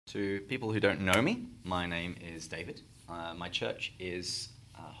To people who don't know me, my name is David. My church is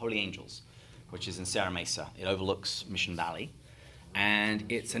Holy Angels, which is in Sierra Mesa. It overlooks Mission Valley, and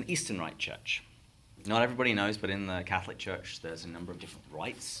it's an Eastern Rite church. Not everybody knows, but in the Catholic Church there's a number of different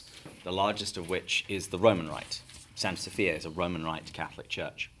rites, the largest of which is the Roman Rite. Santa Sophia is a Roman Rite Catholic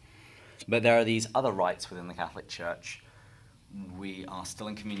church. But there are these other rites within the Catholic Church. We are still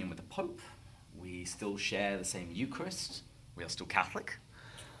in communion with the Pope. We still share the same Eucharist. We are still Catholic.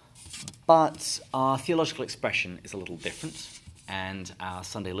 But our theological expression is a little different, and our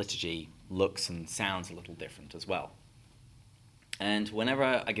Sunday liturgy looks and sounds a little different as well. And whenever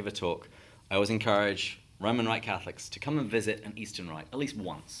I give a talk, I always encourage Roman Rite Catholics to come and visit an Eastern Rite at least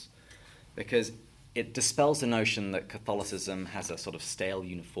once, because it dispels the notion that Catholicism has a sort of stale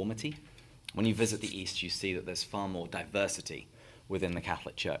uniformity. When you visit the East, you see that there's far more diversity within the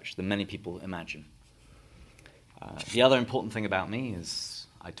Catholic Church than many people imagine. The other important thing about me is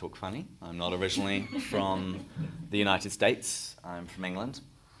I talk funny. I'm not originally from the United States. I'm from England.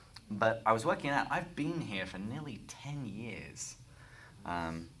 But I was working out, I've been here for nearly 10 years.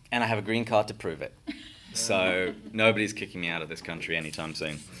 And I have a green card to prove it. So nobody's kicking me out of this country anytime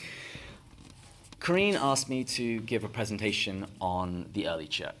soon. Corrine asked me to give a presentation on the early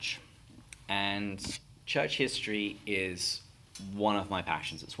church. And church history is one of my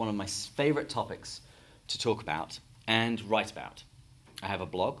passions. It's one of my favorite topics to talk about and write about. I have a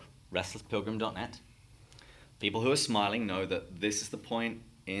blog, restlesspilgrim.net. People who are smiling know that this is the point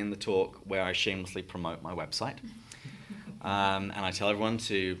in the talk where I shamelessly promote my website. And I tell everyone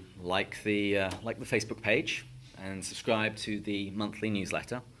to like the Facebook page and subscribe to the monthly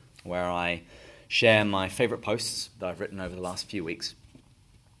newsletter where I share my favorite posts that I've written over the last few weeks.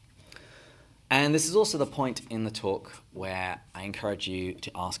 And this is also the point in the talk where I encourage you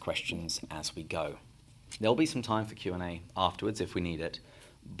to ask questions as we go. There'll be some time for Q&A afterwards if we need it,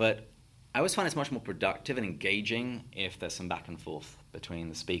 but I always find it's much more productive and engaging if there's some back and forth between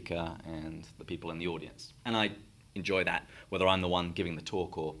the speaker and the people in the audience. And I enjoy that, whether I'm the one giving the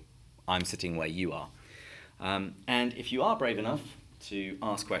talk or I'm sitting where you are. And if you are brave enough to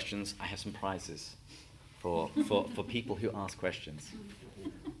ask questions, I have some prizes for people who ask questions.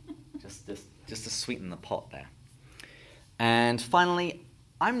 Just to sweeten the pot there. And finally,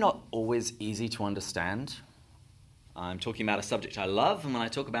 I'm not always easy to understand. I'm talking about a subject I love, and when I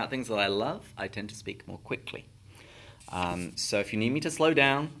talk about things that I love, I tend to speak more quickly. So if you need me to slow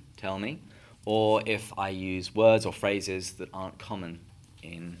down, tell me. Or if I use words or phrases that aren't common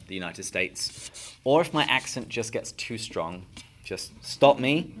in the United States, or if my accent just gets too strong, just stop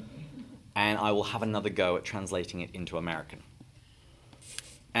me, and I will have another go at translating it into American.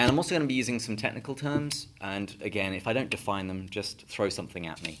 And I'm also going to be using some technical terms, and again, if I don't define them, just throw something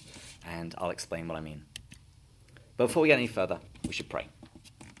at me, and I'll explain what I mean. But before we get any further, we should pray.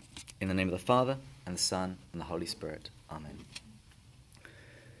 In the name of the Father, and the Son, and the Holy Spirit. Amen.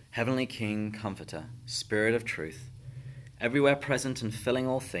 Heavenly King, Comforter, Spirit of truth, everywhere present and filling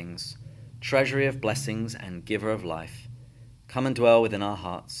all things, treasury of blessings and giver of life, come and dwell within our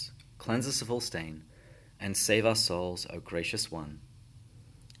hearts, cleanse us of all stain, and save our souls, O gracious one.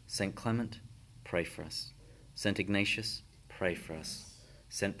 Saint Clement, pray for us. Saint Ignatius, pray for us.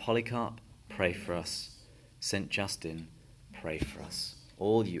 Saint Polycarp, pray for us. Saint Justin, pray for us.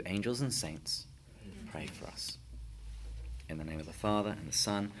 All you angels and saints, pray for us. In the name of the Father, and the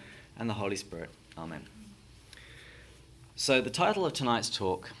Son, and the Holy Spirit. Amen. So the title of tonight's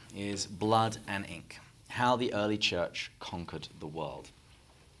talk is Blood and Ink, How the Early Church Conquered the World.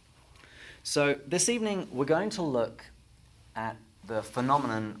 So this evening we're going to look at the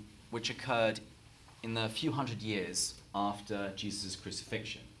phenomenon which occurred in the few hundred years after Jesus'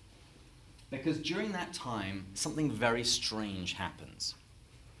 crucifixion. Because during that time, something very strange happens.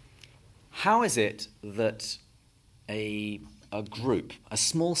 How is it that a group, a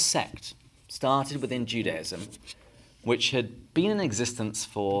small sect, started within Judaism, which had been in existence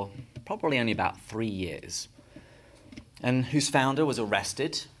for probably only about 3 years, and whose founder was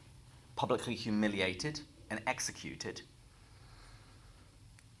arrested, publicly humiliated, and executed?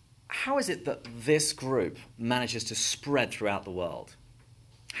 How is it that this group manages to spread throughout the world?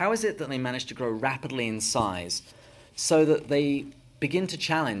 How is it that they manage to grow rapidly in size so that they begin to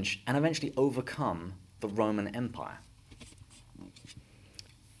challenge and eventually overcome the Roman Empire?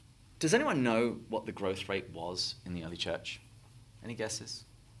 Does anyone know what the growth rate was in the early church? Any guesses?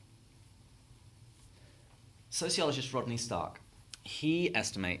 Sociologist Rodney Stark, he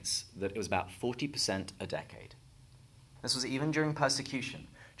estimates that it was about 40% a decade. This was even during persecution.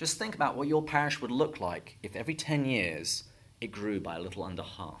 Just think about what your parish would look like if every 10 years it grew by a little under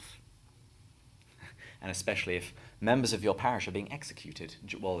half. and especially if members of your parish are being executed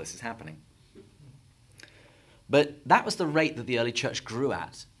while this is happening. But that was the rate that the early church grew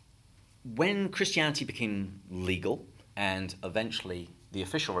at. When Christianity became legal and eventually the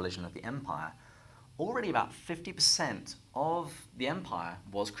official religion of the empire, already about 50% of the empire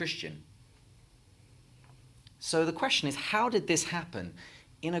was Christian. So the question is, how did this happen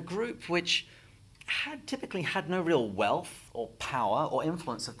in a group which typically had no real wealth or power or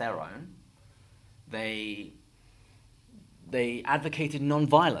influence of their own? They advocated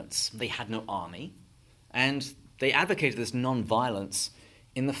non-violence. They had no army, and they advocated this non-violence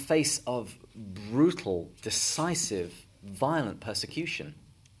in the face of brutal, decisive, violent persecution.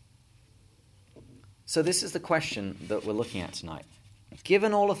 So this is the question that we're looking at tonight.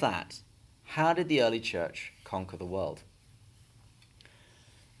 Given all of that, how did the early church conquer the world?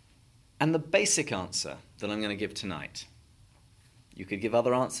 And the basic answer that I'm going to give tonight, you could give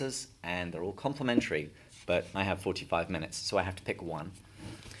other answers, and they're all complementary, but I have 45 minutes, so I have to pick one.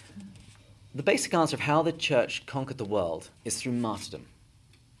 The basic answer of how the church conquered the world is through martyrdom.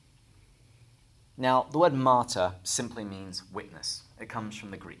 Now, the word martyr simply means witness. It comes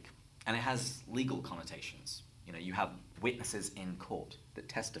from the Greek, and it has legal connotations. You have witnesses in court that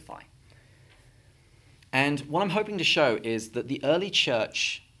testify. And what I'm hoping to show is that the early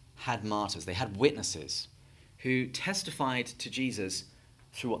church had martyrs. They had witnesses who testified to Jesus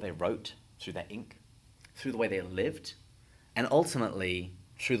through what they wrote, through their ink, through the way they lived, and ultimately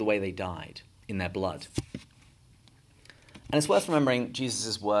through the way they died in their blood. And it's worth remembering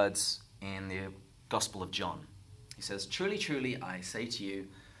Jesus' words in the Gospel of John. He says, "Truly, truly, I say to you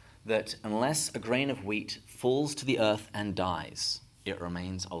that unless a grain of wheat falls to the earth and dies, it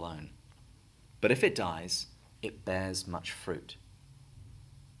remains alone. But if it dies, it bears much fruit."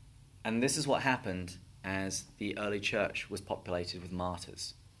 And this is what happened as the early church was populated with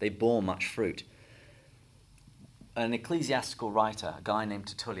martyrs. They bore much fruit. An ecclesiastical writer, a guy named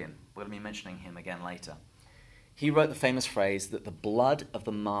Tertullian, we're going to be mentioning him again later, he wrote the famous phrase that the blood of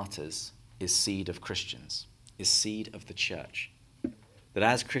the martyrs is seed of Christians, is seed of the church. That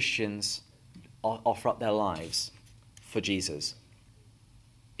as Christians offer up their lives for Jesus,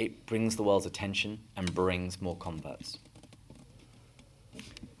 it brings the world's attention and brings more converts.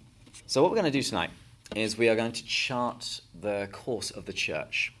 So what we're going to do tonight is we are going to chart the course of the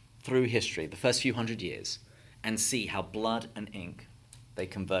church through history, the first few hundred years, and see how blood and ink, they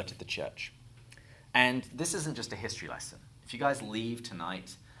converted the church. And this isn't just a history lesson. If you guys leave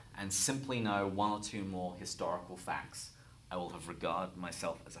tonight and simply know one or two more historical facts, I will have regarded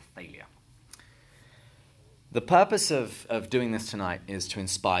myself as a failure. The purpose of doing this tonight is to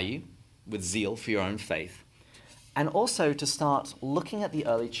inspire you with zeal for your own faith, and also to start looking at the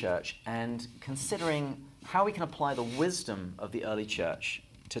early church and considering how we can apply the wisdom of the early church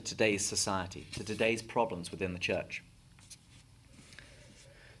to today's society, to today's problems within the church.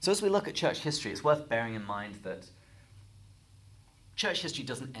 So as we look at church history, it's worth bearing in mind that church history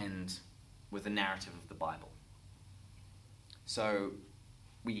doesn't end with the narrative of the Bible. So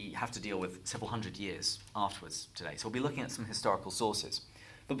we have to deal with several hundred years afterwards today. So we'll be looking at some historical sources.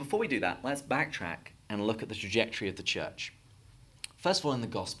 But before we do that, let's backtrack and look at the trajectory of the church. First of all, in the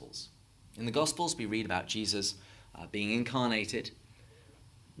Gospels. In the Gospels, we read about Jesus being incarnated,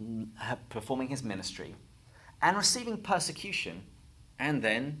 performing his ministry, and receiving persecution, and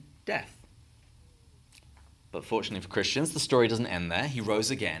then death. But fortunately for Christians, the story doesn't end there. He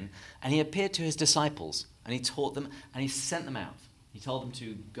rose again, and he appeared to his disciples, and he taught them, and he sent them out. He told them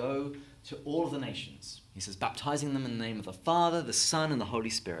to go to all of the nations. He says, baptizing them in the name of the Father, the Son, and the Holy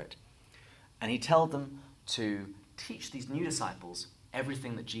Spirit. And he told them to teach these new disciples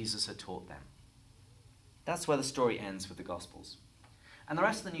everything that Jesus had taught them. That's where the story ends with the Gospels. And the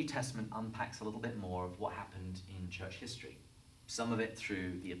rest of the New Testament unpacks a little bit more of what happened in church history. Some of it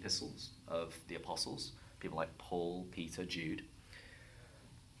through the epistles of the apostles, people like Paul, Peter, Jude,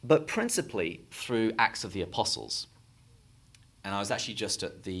 but principally through Acts of the Apostles. And I was actually just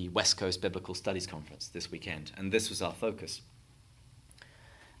at the West Coast Biblical Studies Conference this weekend, and this was our focus.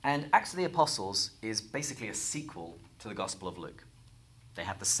 And Acts of the Apostles is basically a sequel to the Gospel of Luke. They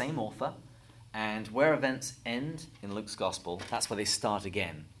have the same author, and where events end in Luke's Gospel, that's where they start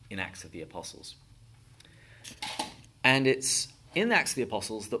again in Acts of the Apostles. And it's in Acts of the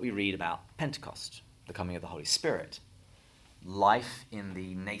Apostles that we read about Pentecost, the coming of the Holy Spirit, life in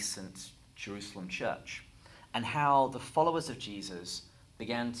the nascent Jerusalem church, and how the followers of Jesus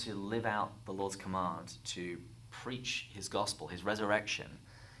began to live out the Lord's command to preach his gospel, his resurrection,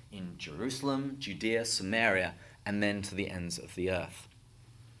 in Jerusalem, Judea, Samaria, and then to the ends of the earth.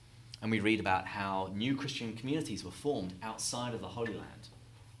 And we read about how new Christian communities were formed outside of the Holy Land,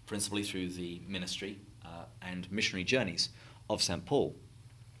 principally through the ministry and missionary journeys of St. Paul.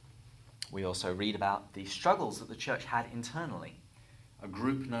 We also read about the struggles that the church had internally. A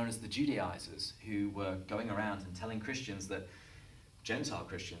group known as the Judaizers, who were going around and telling Christians that, Gentile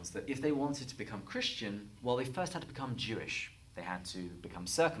Christians, that if they wanted to become Christian, well, they first had to become Jewish. They had to become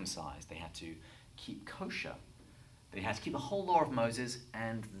circumcised. They had to keep kosher. They had to keep the whole law of Moses,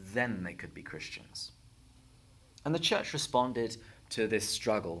 and then they could be Christians. And the church responded to this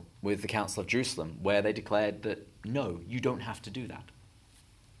struggle with the Council of Jerusalem, where they declared that, no, you don't have to do that.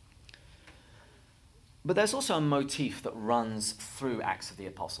 But there's also a motif that runs through Acts of the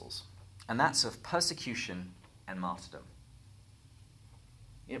Apostles, and that's of persecution and martyrdom.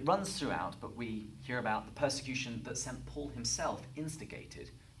 It runs throughout, but we hear about the persecution that St. Paul himself instigated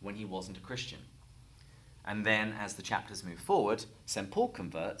when he wasn't a Christian. And then, as the chapters move forward, St. Paul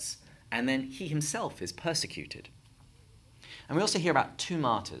converts, and then he himself is persecuted. And we also hear about two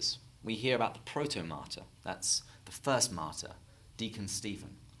martyrs. We hear about the proto-martyr, that's the first martyr, Deacon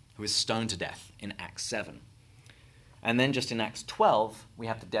Stephen, who is stoned to death in Acts 7. And then just in Acts 12, we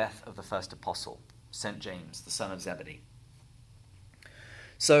have the death of the first apostle, St. James, the son of Zebedee.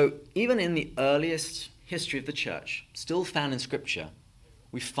 So even in the earliest history of the church, still found in Scripture,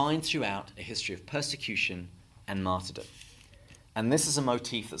 we find throughout a history of persecution and martyrdom. And this is a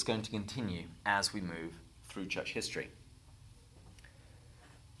motif that's going to continue as we move through church history.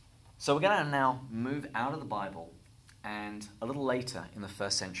 So we're going to now move out of the Bible and a little later in the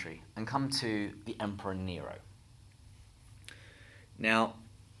first century and come to the Emperor Nero. Now,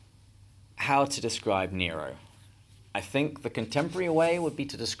 how to describe Nero? I think the contemporary way would be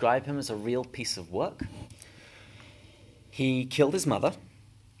to describe him as a real piece of work. He killed his mother.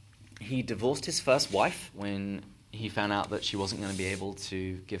 He divorced his first wife when he found out that she wasn't going to be able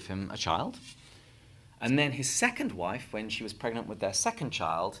to give him a child. And then his second wife, when she was pregnant with their second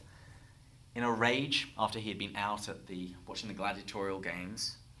child, in a rage after he had been out at watching the gladiatorial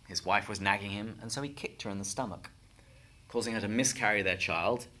games, his wife was nagging him, and so he kicked her in the stomach, causing her to miscarry their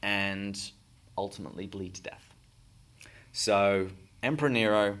child and ultimately bleed to death. So, Emperor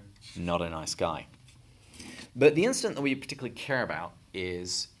Nero, not a nice guy. But the incident that we particularly care about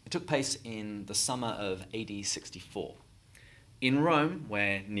it took place in the summer of AD 64. In Rome,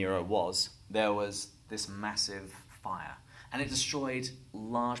 where Nero was, there was this massive fire, and it destroyed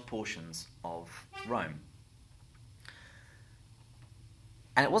large portions of Rome.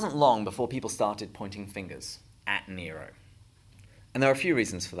 And it wasn't long before people started pointing fingers at Nero. And there are a few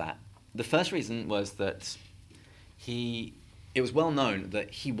reasons for that. The first reason was that it was well known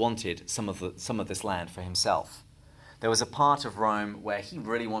that he wanted some of this land for himself. There was a part of Rome where he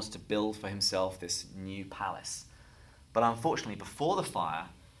really wanted to build for himself this new palace. But unfortunately, before the fire,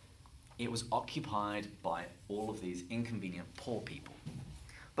 it was occupied by all of these inconvenient poor people.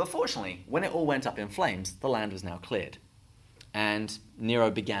 But fortunately, when it all went up in flames, the land was now cleared. And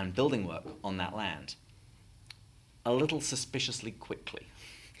Nero began building work on that land. A little suspiciously quickly.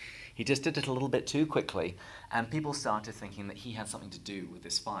 He just did it a little bit too quickly, and people started thinking that he had something to do with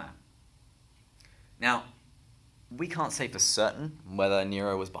this fire. Now, we can't say for certain whether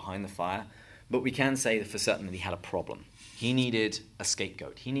Nero was behind the fire, but we can say for certain that he had a problem. He needed a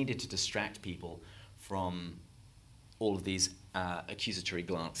scapegoat. He needed to distract people from all of these accusatory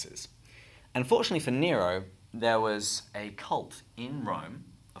glances. And fortunately for Nero, there was a cult in Rome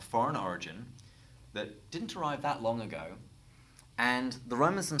of foreign origin that didn't arrive that long ago, and the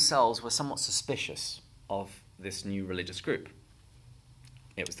Romans themselves were somewhat suspicious of this new religious group.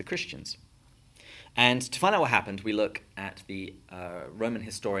 It was the Christians. And to find out what happened, we look at the Roman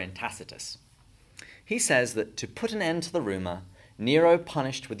historian Tacitus. He says that to put an end to the rumor, Nero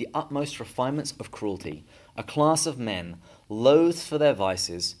punished with the utmost refinements of cruelty a class of men loathed for their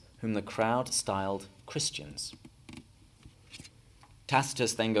vices, whom the crowd styled Christians.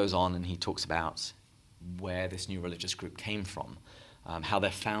 Tacitus then goes on and he talks about where this new religious group came from, how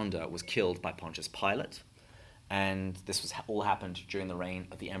their founder was killed by Pontius Pilate, and this was all happened during the reign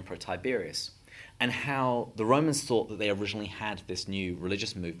of the Emperor Tiberius, and how the Romans thought that they originally had this new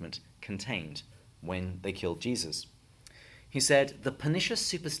religious movement contained when they killed Jesus. He said, the pernicious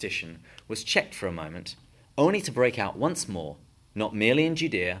superstition was checked for a moment, only to break out once more, not merely in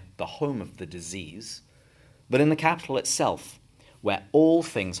Judea, the home of the disease, but in the capital itself, where all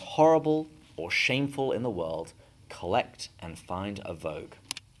things horrible or shameful in the world collect and find a vogue.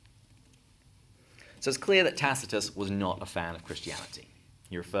 So it's clear that Tacitus was not a fan of Christianity.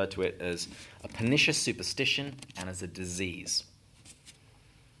 He referred to it as a pernicious superstition and as a disease.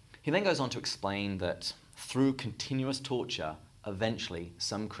 He then goes on to explain that through continuous torture, eventually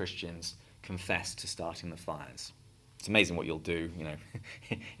some Christians confess to starting the fires. It's amazing what you'll do,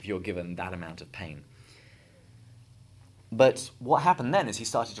 if you're given that amount of pain. But what happened then is he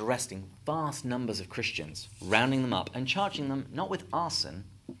started arresting vast numbers of Christians, rounding them up and charging them not with arson,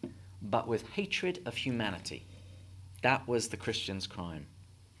 but with hatred of humanity. That was the Christians' crime.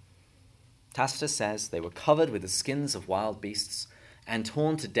 Tacitus says they were covered with the skins of wild beasts and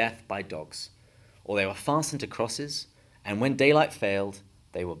torn to death by dogs, or they were fastened to crosses, and when daylight failed,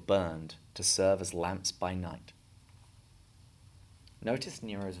 they were burned to serve as lamps by night. Notice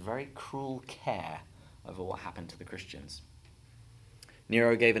Nero's very cruel care over what happened to the Christians.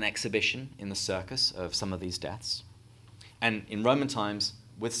 Nero gave an exhibition in the circus of some of these deaths. And in Roman times,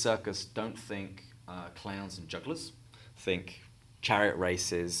 with circus, don't think clowns and jugglers. Think chariot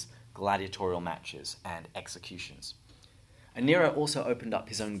races, gladiatorial matches, and executions. And Nero also opened up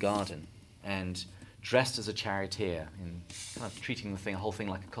his own garden and dressed as a charioteer, in kind of treating the whole thing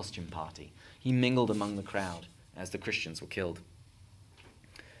like a costume party. He mingled among the crowd as the Christians were killed.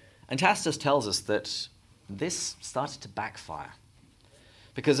 And Tacitus tells us that this started to backfire,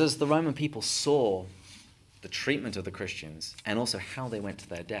 because as the Roman people saw the treatment of the Christians and also how they went to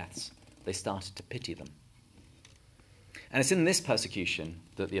their deaths, they started to pity them. And it's in this persecution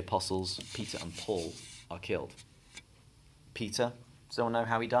that the apostles Peter and Paul are killed. Peter, does anyone know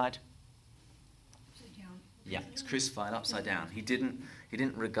how he died? Upside down. Yeah, he's crucified upside down. He didn't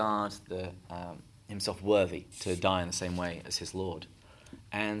regard himself worthy to die in the same way as his Lord.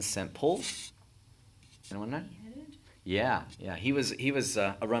 And St. Paul, anyone know? Beheaded? Yeah. He was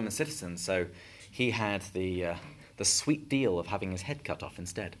a Roman citizen, so he had the sweet deal of having his head cut off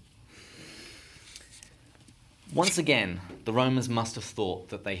instead. Once again, the Romans must have thought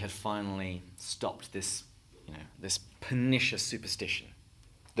that they had finally stopped this pernicious superstition,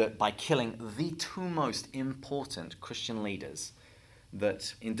 that by killing the two most important Christian leaders,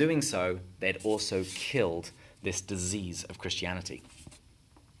 that in doing so, they'd also killed this disease of Christianity.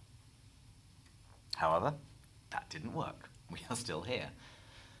 However, that didn't work. We are still here.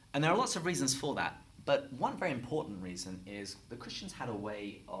 And there are lots of reasons for that, but one very important reason is the Christians had a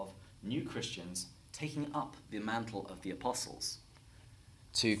way of new Christians taking up the mantle of the apostles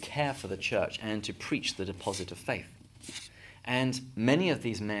to care for the church and to preach the deposit of faith. And many of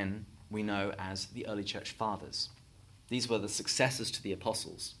these men we know as the early church fathers. These were the successors to the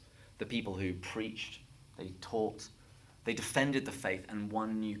apostles, the people who preached, they taught, they defended the faith and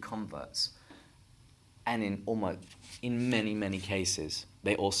won new converts. And in many, many cases,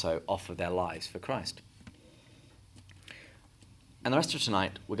 they also offered their lives for Christ. And the rest of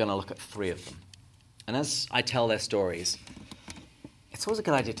tonight, we're going to look at three of them. And as I tell their stories, it's always a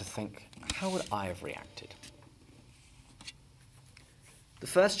good idea to think, how would I have reacted? The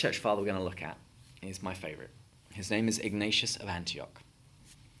first church father we're going to look at is my favorite. His name is Ignatius of Antioch.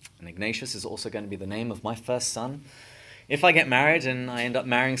 And Ignatius is also going to be the name of my first son, if I get married and I end up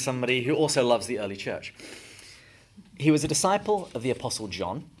marrying somebody who also loves the early church. He was a disciple of the Apostle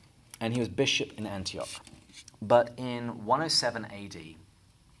John, and he was bishop in Antioch. But in 107 AD,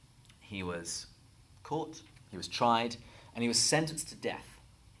 he was caught, he was tried, and he was sentenced to death.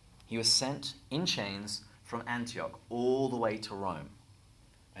 He was sent in chains from Antioch all the way to Rome,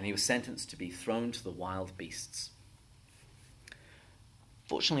 and he was sentenced to be thrown to the wild beasts.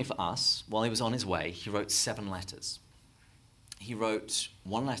 Fortunately for us, while he was on his way, he wrote 7 letters. He wrote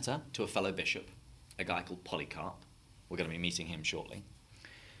one letter to a fellow bishop, a guy called Polycarp. We're going to be meeting him shortly.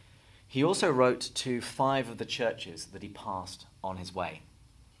 He also wrote to 5 of the churches that he passed on his way.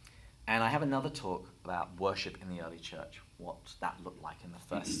 And I have another talk about worship in the early church, what that looked like in the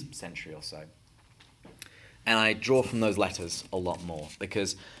first century or so. And I draw from those letters a lot more,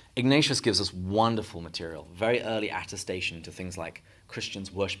 because Ignatius gives us wonderful material, very early attestation to things like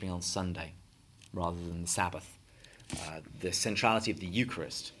Christians worshipping on Sunday rather than the Sabbath, the centrality of the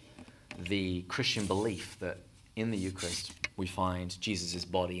Eucharist, the Christian belief that in the Eucharist we find Jesus'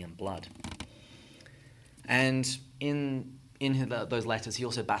 body and blood. And in those letters he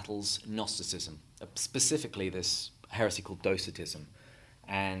also battles Gnosticism, specifically this heresy called Docetism.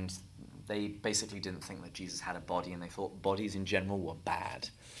 And they basically didn't think that Jesus had a body, and they thought bodies in general were bad.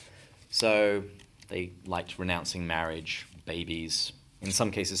 So they liked renouncing marriage, babies. In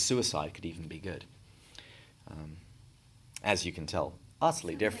some cases, suicide could even be good. As you can tell,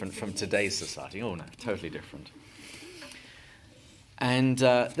 utterly different from today's society. Oh no, totally different. And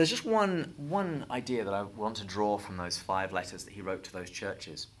there's just one idea that I want to draw from those 5 letters that he wrote to those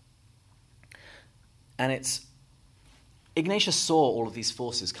churches. And it's, Ignatius saw all of these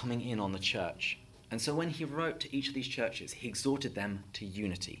forces coming in on the church. And so when he wrote to each of these churches, he exhorted them to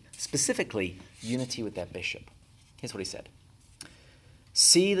unity, specifically unity with their bishop. Here's what he said.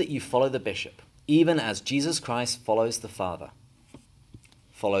 See that you follow the bishop, even as Jesus Christ follows the Father.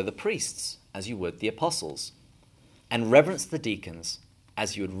 Follow the priests, as you would the apostles. and reverence the deacons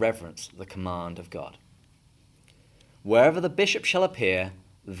as you would reverence the command of God. Wherever the bishop shall appear,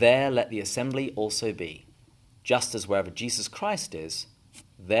 there let the assembly also be, just as wherever Jesus Christ is,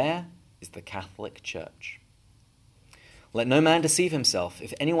 there is the Catholic Church. Let no man deceive himself.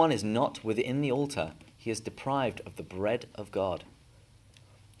 If anyone is not within the altar, he is deprived of the bread of God.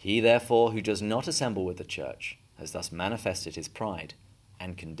 He, therefore, who does not assemble with the church has thus manifested his pride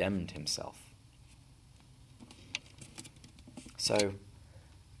and condemned himself. So,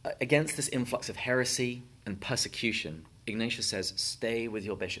 against this influx of heresy and persecution, Ignatius says, stay with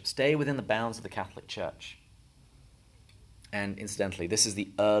your bishop. Stay within the bounds of the Catholic Church. And incidentally, this is the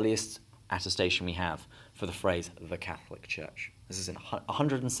earliest attestation we have for the phrase, the Catholic Church. This is in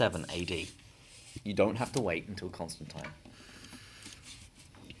 107 AD. You don't have to wait until Constantine.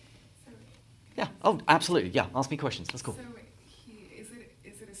 Yeah, oh, absolutely. Yeah, ask me questions. That's cool. So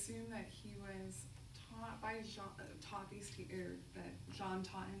is it assumed that he was taught by John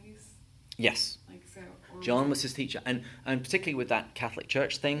taught him these? Yes. Or John was his teacher. And particularly with that Catholic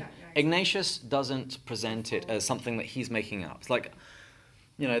Church thing, exactly. Ignatius doesn't present it as something that he's making up. It's like,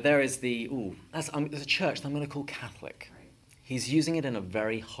 there is there's a church that I'm going to call Catholic. Right. He's using it in a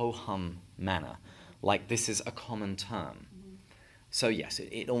very ho-hum manner, like this is a common term. Mm-hmm. So yes,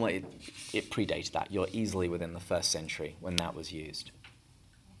 it predates that. You're easily within the 1st century when that was used.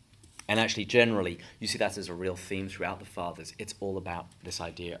 And actually, generally, you see that as a real theme throughout the Fathers. It's all about this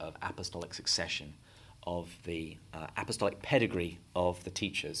idea of apostolic succession, of the apostolic pedigree of the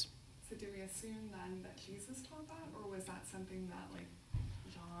teachers. So do we assume then that Jesus taught that, or was that something that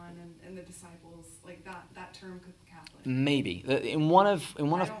John and the disciples, that term could be Catholic? Maybe in one of. I don't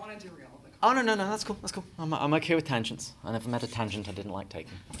want to derail the Oh no, that's cool. I'm okay with tangents. I never met a tangent I didn't like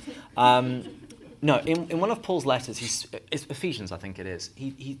taking. No, in one of Paul's letters, it's Ephesians, I think it is,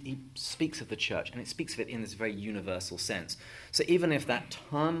 he speaks of the church, and it speaks of it in this very universal sense. So even if that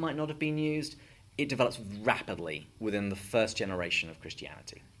term might not have been used, it develops rapidly within the first generation of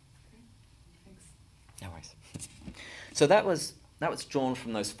Christianity. Okay. Thanks. No worries. So that was drawn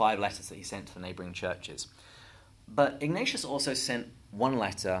from those 5 letters that he sent to the neighboring churches. But Ignatius also sent one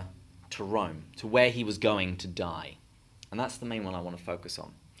letter to Rome, to where he was going to die. And that's the main one I want to focus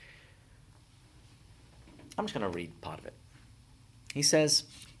on. I'm just going to read part of it. He says,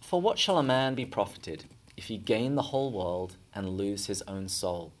 "For what shall a man be profited if he gain the whole world and lose his own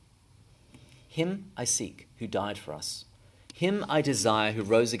soul? Him I seek who died for us. Him I desire who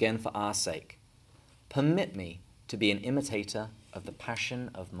rose again for our sake. Permit me to be an imitator of the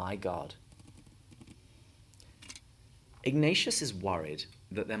passion of my God." Ignatius is worried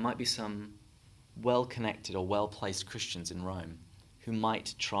that there might be some well-connected or well-placed Christians in Rome who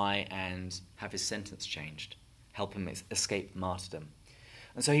might try and have his sentence changed, help him escape martyrdom.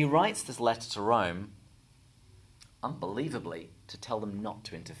 And so he writes this letter to Rome, unbelievably, to tell them not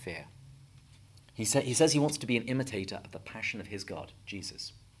to interfere. He says he wants to be an imitator of the passion of his God,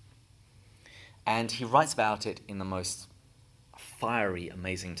 Jesus. And he writes about it in the most fiery,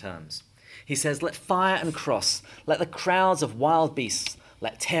 amazing terms. He says, "Let fire and cross, let the crowds of wild beasts,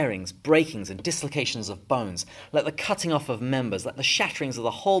 let tearings, breakings, and dislocations of bones, let the cutting off of members, let the shatterings of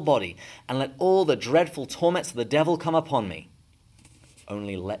the whole body, and let all the dreadful torments of the devil come upon me.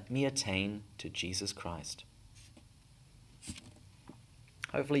 Only let me attain to Jesus Christ."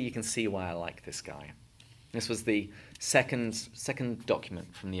 Hopefully you can see why I like this guy. This was the second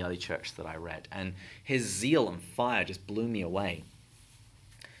document from the early church that I read, and his zeal and fire just blew me away.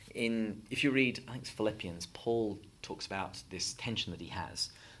 If you read, I think it's Philippians, Paul talks about this tension that he has,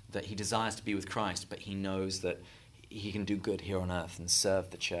 that he desires to be with Christ, but he knows that he can do good here on earth and serve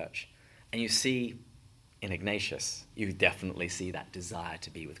the church. And you see in Ignatius, you definitely see that desire to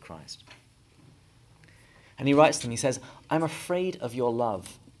be with Christ. And he writes to them, he says, "I'm afraid of your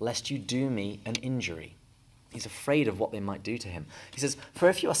love, lest you do me an injury." He's afraid of what they might do to him. He says, "For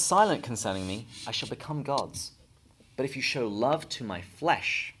if you are silent concerning me, I shall become God's. But if you show love to my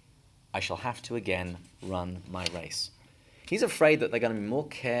flesh, I shall have to again run my race." He's afraid that they're going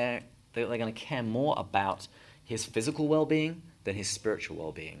to care more about his physical well-being than his spiritual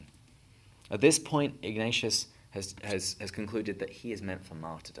well-being. At this point, Ignatius has concluded that he is meant for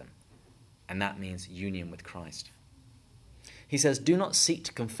martyrdom, and that means union with Christ. He says, "Do not seek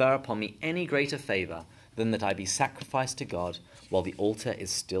to confer upon me any greater favor than that I be sacrificed to God while the altar is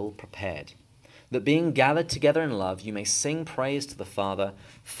still prepared, that being gathered together in love, you may sing praise to the Father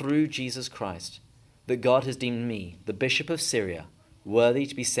through Jesus Christ, that God has deemed me, the bishop of Syria, worthy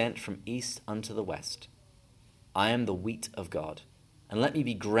to be sent from east unto the west. I am the wheat of God, and let me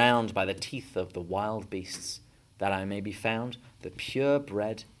be ground by the teeth of the wild beasts, that I may be found the pure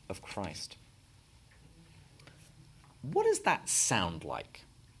bread of Christ." what does that sound like?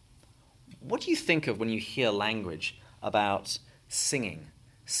 What do you think of when you hear language about singing,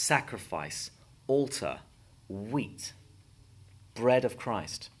 sacrifice, altar, wheat, bread of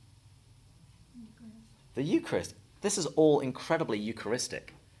Christ? The Eucharist. This is all incredibly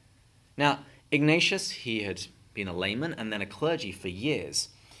Eucharistic. Now, Ignatius, he had been a layman and then a clergy for years.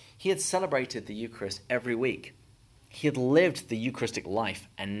 He had celebrated the Eucharist every week. He had lived the Eucharistic life,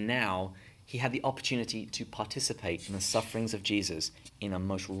 and now he had the opportunity to participate in the sufferings of Jesus in a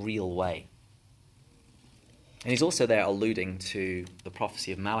most real way. And he's also there alluding to the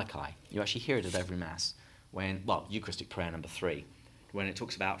prophecy of Malachi. You actually hear it at every Mass, Eucharistic prayer number 3, when it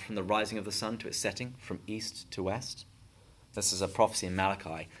talks about from the rising of the sun to its setting, from east to west. This is a prophecy in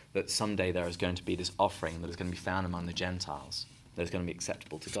Malachi that someday there is going to be this offering that is going to be found among the Gentiles, that is going to be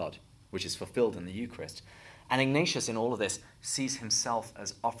acceptable to God, which is fulfilled in the Eucharist. And Ignatius, in all of this, sees himself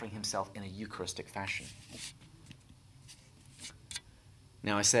as offering himself in a Eucharistic fashion.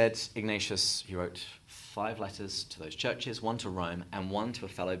 Now, I said Ignatius, he wrote 5 letters to those churches, 1 to Rome and 1 to a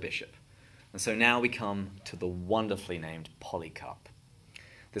fellow bishop. And so now we come to the wonderfully named Polycarp.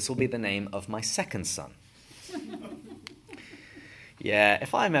 This will be the name of my second son. Yeah,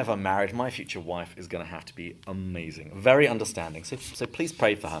 if I'm ever married, my future wife is going to have to be amazing, very understanding. So please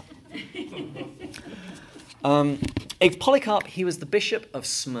pray for her. Polycarp, he was the bishop of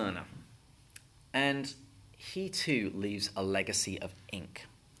Smyrna, and he too leaves a legacy of ink.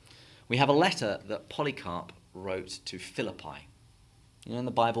 We have a letter that Polycarp wrote to Philippi. You know, in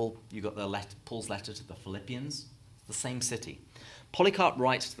the Bible, you got Paul's letter to the Philippians, the same city. Polycarp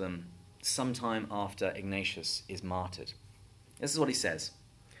writes to them sometime after Ignatius is martyred. This is what he says: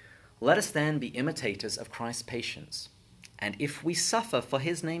 "Let us then be imitators of Christ's patience, and if we suffer for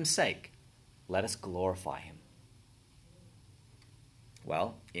his name's sake, let us glorify him."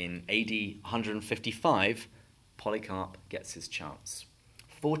 Well, in AD 155, Polycarp gets his chance.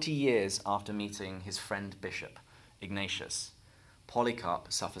 40 years after meeting his friend bishop, Ignatius,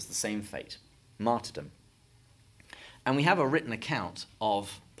 Polycarp suffers the same fate, martyrdom. And we have a written account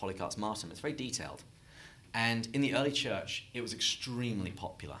of Polycarp's martyrdom. It's very detailed. And in the early church, it was extremely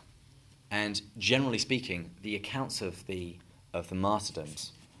popular. And generally speaking, the accounts of the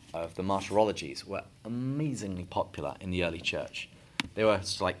martyrdoms, of the martyrologies, were amazingly popular in the early church. They were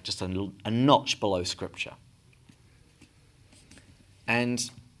like just a notch below Scripture.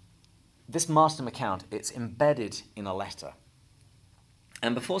 And this martyrdom account, it's embedded in a letter.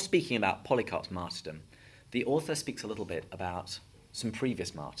 And before speaking about Polycarp's martyrdom, the author speaks a little bit about some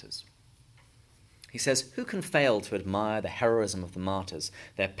previous martyrs. He says, "Who can fail to admire the heroism of the martyrs,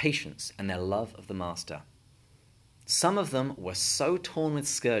 their patience and their love of the Master? Some of them were so torn with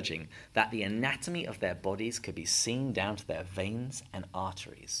scourging that the anatomy of their bodies could be seen down to their veins and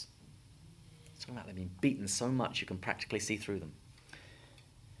arteries." It's talking about they've been beaten so much you can practically see through them.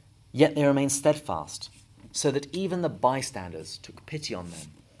 "Yet they remained steadfast, so that even the bystanders took pity on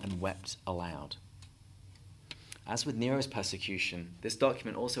them and wept aloud." As with Nero's persecution, this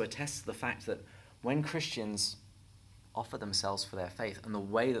document also attests to the fact that when Christians offered themselves for their faith and the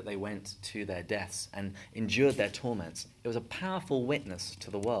way that they went to their deaths and endured their torments, it was a powerful witness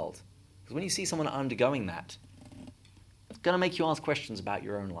to the world. Because when you see someone undergoing that, it's going to make you ask questions about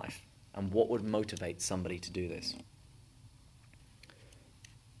your own life and what would motivate somebody to do this.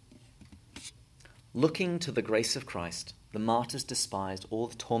 "Looking to the grace of Christ, the martyrs despised all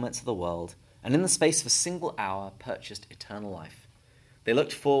the torments of the world, and in the space of a single hour purchased eternal life. They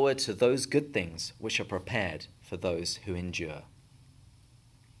looked forward to those good things which are prepared for those who endure."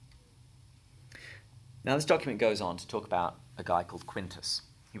 Now, this document goes on to talk about a guy called Quintus.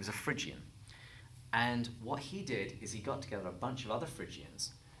 He was a Phrygian. And what he did is he got together a bunch of other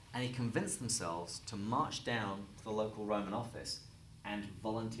Phrygians, and he convinced themselves to march down to the local Roman office and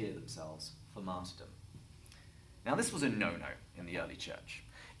volunteer themselves for martyrdom. Now, this was a no-no in the early church.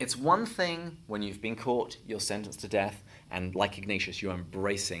 It's one thing when you've been caught, you're sentenced to death, and like Ignatius, you're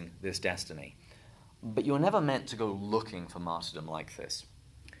embracing this destiny. But you're never meant to go looking for martyrdom like this.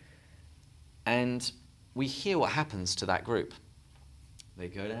 And we hear what happens to that group. They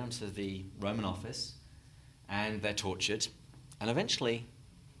go down to the Roman office, and they're tortured, and eventually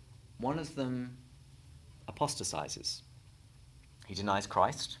one of them apostatizes. He denies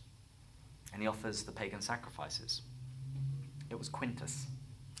Christ, and he offers the pagan sacrifices. It was Quintus,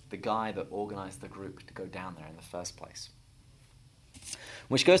 the guy that organized the group to go down there in the first place.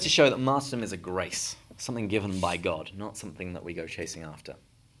 Which goes to show that martyrdom is a grace, something given by God, not something that we go chasing after.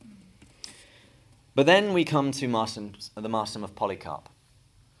 But then we come to the martyrdom of Polycarp.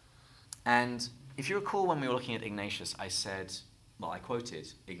 And if you recall when we were looking at Ignatius, I said I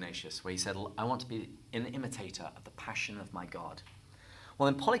quoted Ignatius, where he said, I want to be an imitator of the passion of my God. Well,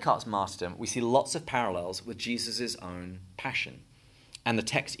 in Polycarp's martyrdom, we see lots of parallels with Jesus' own passion. And the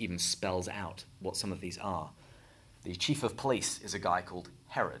text even spells out what some of these are. The chief of police is a guy called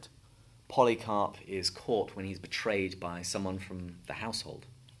Herod. Polycarp is caught when he's betrayed by someone from the household.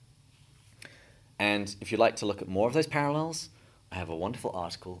 And if you'd like to look at more of those parallels, I have a wonderful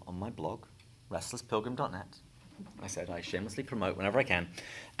article on my blog, restlesspilgrim.net. I said I shamelessly promote whenever I can.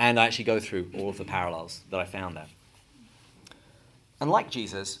 And I actually go through all of the parallels that I found there. And like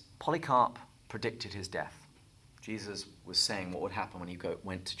Jesus, Polycarp predicted his death. Jesus was saying what would happen when he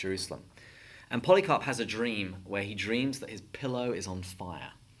went to Jerusalem. And Polycarp has a dream where he dreams that his pillow is on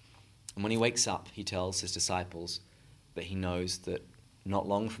fire. And when he wakes up, he tells his disciples that he knows that not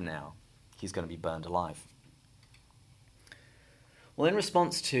long from now, he's going to be burned alive. Well, in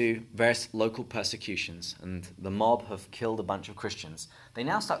response to various local persecutions, and the mob have killed a bunch of Christians, they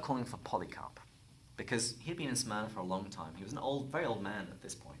now start calling for Polycarp, because he'd been in Smyrna for a long time. He was an very old man at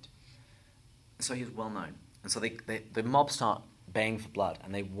this point. So he was well known. And so the mob start baying for blood,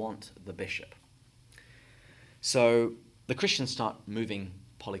 and they want the bishop. So the Christians start moving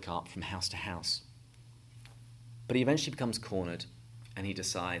Polycarp from house to house. But he eventually becomes cornered, and he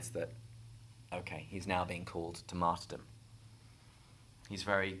decides that, okay, he's now being called to martyrdom. He's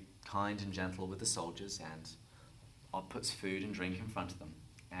very kind and gentle with the soldiers, and puts food and drink in front of them,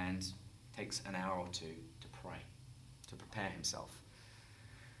 and takes an hour or two to pray, to prepare himself.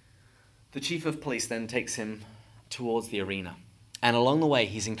 The chief of police then takes him towards the arena. And along the way,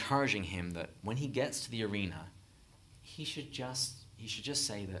 he's encouraging him that when he gets to the arena, he should just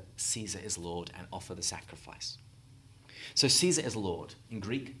say that Caesar is Lord and offer the sacrifice. So Caesar is Lord. In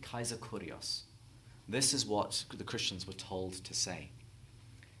Greek, Kaiser Kurios. This is what the Christians were told to say.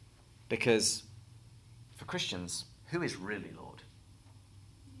 Because for Christians, who is really Lord?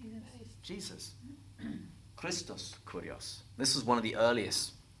 Jesus. Christos Kurios. This was one of the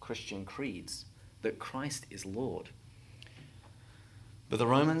earliest Christian creeds, that Christ is Lord. But the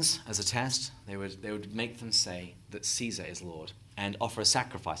Romans, as a test, they would make them say that Caesar is Lord and offer a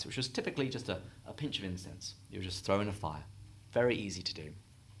sacrifice, which was typically just a pinch of incense. You would just throw in a fire. Very easy to do.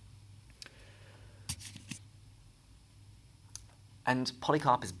 And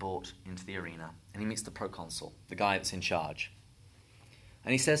Polycarp is brought into the arena, and he meets the proconsul, the guy that's in charge.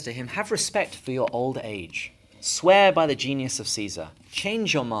 And he says to him, "Have respect for your old age. Swear by the genius of Caesar.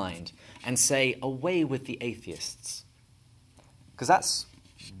 Change your mind and say, away with the atheists." Because that's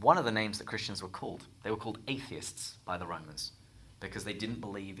one of the names that Christians were called. They were called atheists by the Romans because they didn't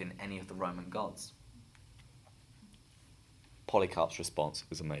believe in any of the Roman gods. Polycarp's response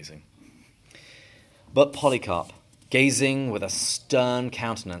was amazing. But Polycarp, gazing with a stern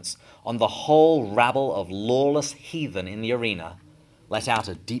countenance on the whole rabble of lawless heathen in the arena, let out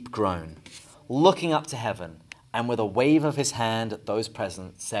a deep groan, looking up to heaven, and with a wave of his hand at those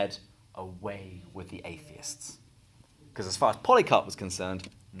present, said, "Away with the atheists." Because as far as Polycarp was concerned,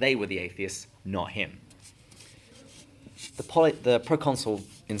 they were the atheists, not him. The proconsul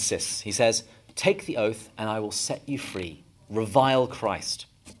insists. He says, "Take the oath, and I will set you free. Revile Christ."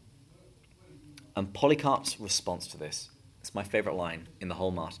 And Polycarp's response to this, it's my favorite line in the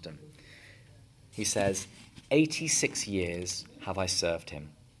whole martyrdom. He says, 86 years have I served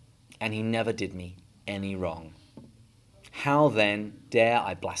him, and he never did me any wrong. How then dare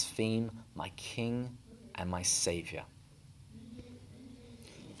I blaspheme my king and my saviour?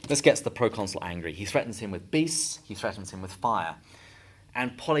 This gets the proconsul angry. He threatens him with beasts, he threatens him with fire.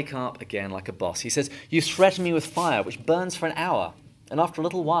 And Polycarp, again like a boss, he says, "You threaten me with fire, which burns for an hour, and after a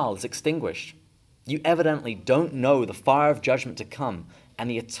little while is extinguished. You evidently don't know the fire of judgment to come and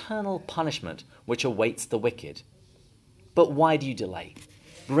the eternal punishment which awaits the wicked. But why do you delay?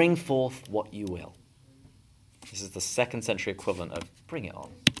 Bring forth what you will." This is the 2nd century equivalent of "bring it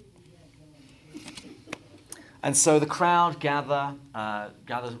on." And so the crowd gather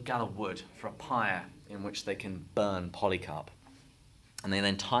wood for a pyre in which they can burn Polycarp. And they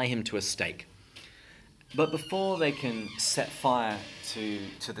then tie him to a stake. But before they can set fire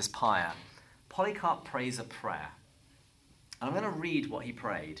to this pyre, Polycarp prays a prayer. And I'm going to read what he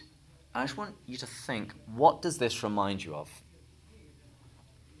prayed. I just want you to think, what does this remind you of?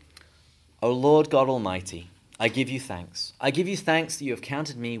 "O Lord God Almighty, I give you thanks. I give you thanks that you have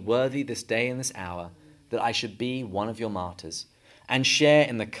counted me worthy this day and this hour, that I should be one of your martyrs, and share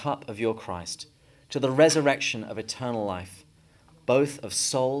in the cup of your Christ, to the resurrection of eternal life, both of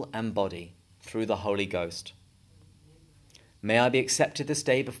soul and body, through the Holy Ghost. May I be accepted this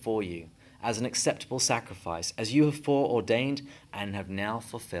day before you, as an acceptable sacrifice, as you have foreordained and have now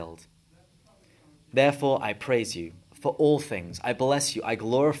fulfilled. Therefore I praise you, for all things. I bless you, I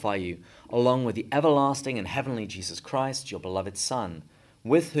glorify you, along with the everlasting and heavenly Jesus Christ, your beloved Son,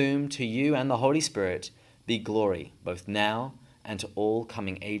 with whom to you and the Holy Spirit be glory, both now and to all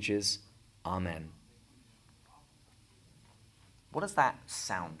coming ages. Amen. What does that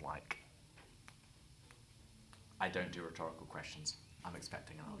sound like? I don't do rhetorical questions. I'm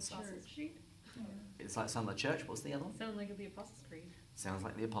expecting an answer. Church. It's like sound like church. What's the other one? Sound like the Apostles' Creed. Sounds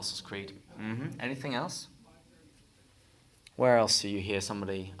like the Apostles' Creed. Anything else? Where else do you hear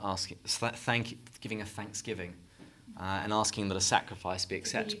somebody asking, giving a thanksgiving and asking that a sacrifice be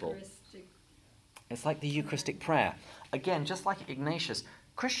acceptable? It's like the Eucharistic prayer. Again, just like Ignatius,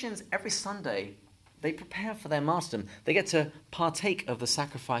 Christians every Sunday, they prepare for their martyrdom. They get to partake of the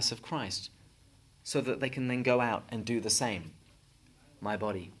sacrifice of Christ so that they can then go out and do the same. My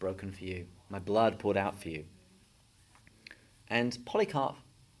body broken for you, my blood poured out for you. And Polycarp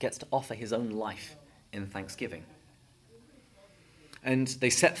gets to offer his own life in thanksgiving. And they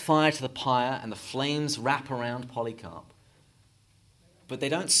set fire to the pyre, and the flames wrap around Polycarp. But they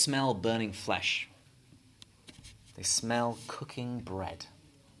don't smell burning flesh. They smell cooking bread.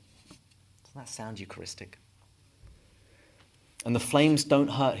 Doesn't that sound Eucharistic? And the flames don't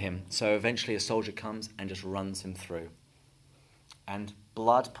hurt him, so eventually a soldier comes and just runs him through. And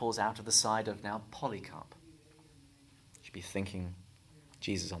blood pours out of the side of now Polycarp. You should be thinking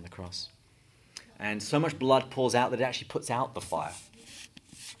Jesus on the cross. And so much blood pours out that it actually puts out the fire.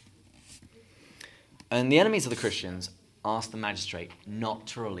 And the enemies of the Christians ask the magistrate not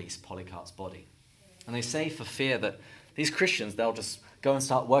to release Polycarp's body. And they say for fear that these Christians, they'll just go and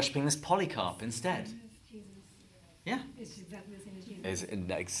start worshipping this Polycarp instead. Jesus. Yeah. It's exactly the same as Jesus. It's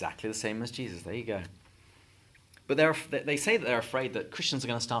exactly the same as Jesus. There you go. But they say that they're afraid that Christians are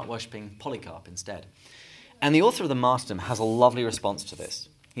going to start worshipping Polycarp instead. And the author of the Martyrdom has a lovely response to this.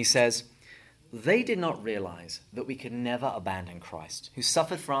 He says, "They did not realize that we could never abandon Christ, who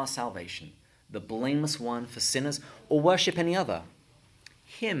suffered for our salvation, the blameless one for sinners, or worship any other.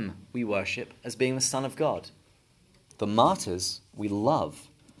 Him we worship as being the Son of God. The martyrs we love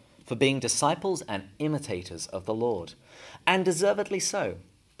for being disciples and imitators of the Lord, and deservedly so,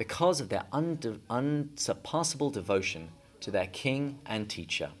 because of their unsurpassable devotion to their King and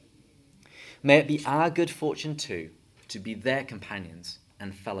Teacher. May it be our good fortune too to be their companions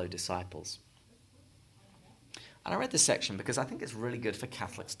and fellow disciples." And I read this section because I think it's really good for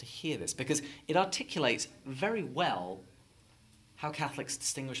Catholics to hear this, because it articulates very well how Catholics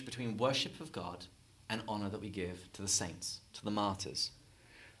distinguish between worship of God and honour that we give to the saints, to the martyrs.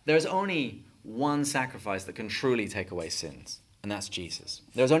 There is only one sacrifice that can truly take away sins, and that's Jesus.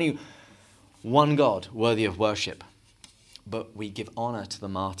 There is only one God worthy of worship, but we give honour to the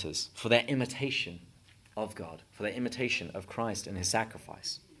martyrs for their imitation of God, for their imitation of Christ and his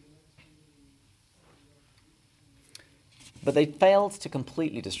sacrifice. But they failed to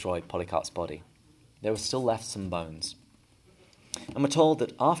completely destroy Polycarp's body. There were still left some bones. And we're told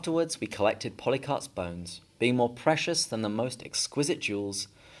that afterwards we collected Polycarp's bones, being more precious than the most exquisite jewels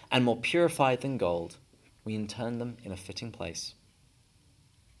and more purified than gold, we interned them in a fitting place.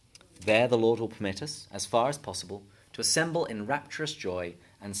 There the Lord will permit us, as far as possible, to assemble in rapturous joy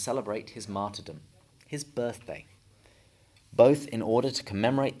and celebrate his martyrdom, his birthday, both in order to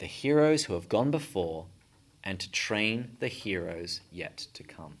commemorate the heroes who have gone before and to train the heroes yet to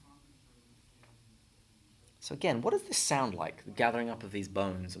come. So again, what does this sound like, the gathering up of these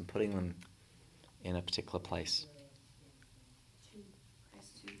bones and putting them in a particular place?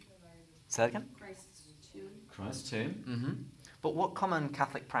 Say that again? Christ's tomb. Christ's tomb. But what common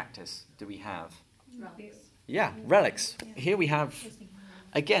Catholic practice do we have? Relics. Yeah, relics. Here we have,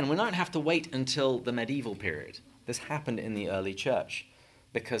 again, we don't have to wait until the medieval period. This happened in the early church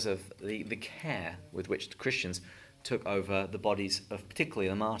because of the care with which the Christians took over the bodies of particularly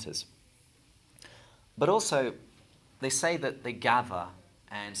the martyrs. But also, they say that they gather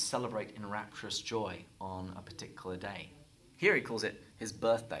and celebrate in rapturous joy on a particular day. Here he calls it his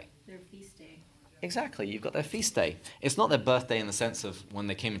birthday. Their feast day. Exactly, you've got their feast day. It's not their birthday in the sense of when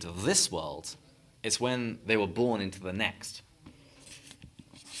they came into this world. It's when they were born into the next.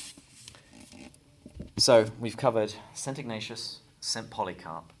 So we've covered St. Ignatius, St.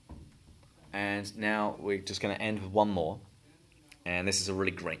 Polycarp, and now we're just going to end with one more. And this is a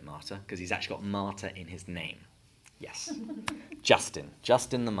really great martyr, because he's actually got martyr in his name. Yes. Justin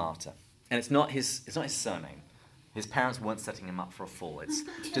the martyr. And it's not his surname. His parents weren't setting him up for a fall. It's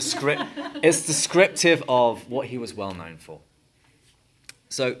descriptive of what he was well known for.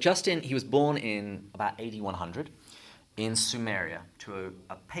 So Justin, he was born in about AD 100 in Sumeria to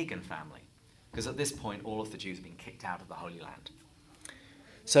a pagan family, because at this point all of the Jews had been kicked out of the Holy Land.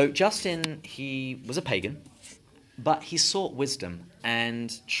 So Justin, he was a pagan, But he sought wisdom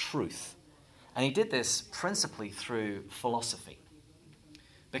and truth. And he did this principally through philosophy.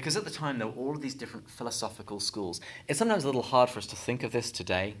 Because at the time, there were all of these different philosophical schools. It's sometimes a little hard for us to think of this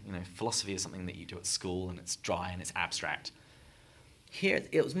today. You know, philosophy is something that you do at school, and it's dry and it's abstract. Here,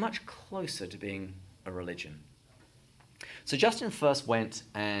 it was much closer to being a religion. So Justin first went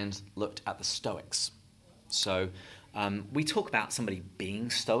and looked at the Stoics. So we talk about somebody being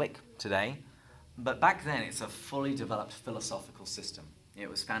Stoic today, but back then it's a fully developed philosophical system. It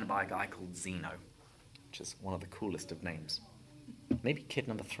was founded by a guy called Zeno, which is one of the coolest of names. Maybe kid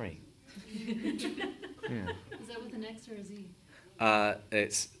number 3. Yeah. Is that with an X or a Z?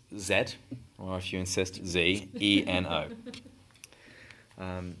 It's Z, or if you insist, Z-E-N-O.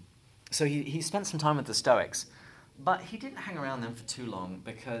 So he spent some time with the Stoics, but he didn't hang around them for too long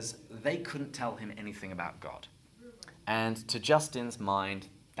because they couldn't tell him anything about God. And to Justin's mind,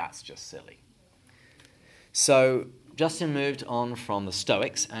 that's just silly. So Justin moved on from the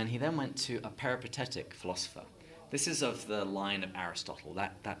Stoics, and he then went to a peripatetic philosopher. This is of the line of Aristotle,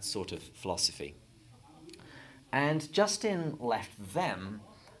 that sort of philosophy. And Justin left them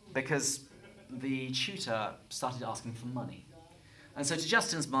because the tutor started asking for money. And so to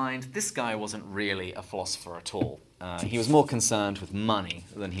Justin's mind, this guy wasn't really a philosopher at all. He was more concerned with money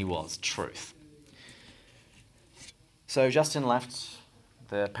than he was truth. So Justin left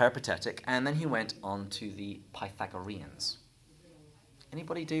the peripatetic, and then he went on to the Pythagoreans.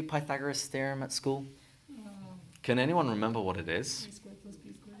 Anybody do Pythagoras' theorem at school? Can anyone remember what it is? A squared plus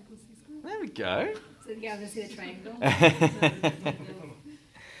B squared equals C squared. There we go. So yeah, let's see the triangle.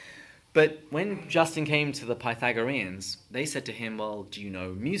 But when Justin came to the Pythagoreans, they said to him, well, do you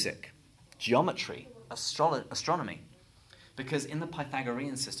know music, geometry, astronomy? Because in the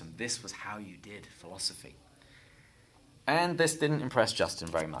Pythagorean system, this was how you did philosophy. And this didn't impress Justin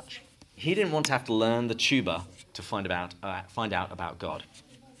very much. He didn't want to have to learn the tuba to find out about God.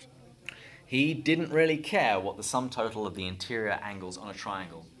 He didn't really care what the sum total of the interior angles on a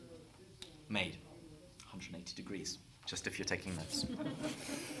triangle made. 180 degrees, just if you're taking notes.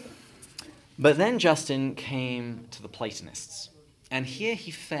 But then Justin came to the Platonists, and here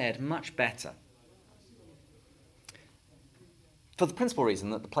he fared much better. For the principal reason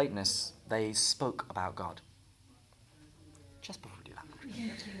that the Platonists, they spoke about God. Just before we do that.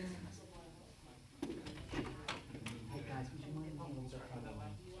 Hey guys, would you mind holding the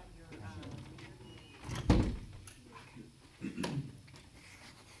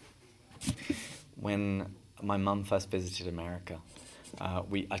When my mum first visited America,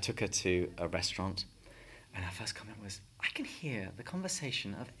 I took her to a restaurant, and her first comment was, I can hear the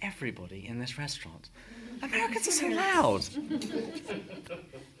conversation of everybody in this restaurant. Americans are so loud.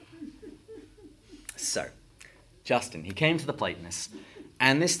 So, Justin, he came to the Platonists,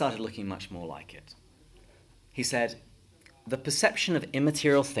 and this started looking much more like it. He said, the perception of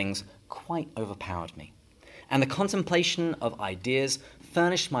immaterial things quite overpowered me, and the contemplation of ideas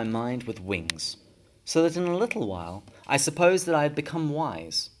furnished my mind with wings, so that in a little while I supposed that I had become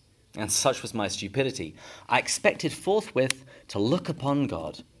wise, and such was my stupidity. I expected forthwith to look upon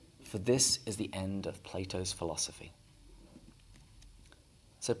God, for this is the end of Plato's philosophy.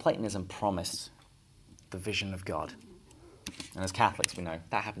 So Platonism promised the vision of God. And as Catholics, we know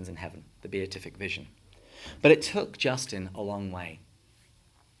that happens in heaven, the beatific vision. But it took Justin a long way.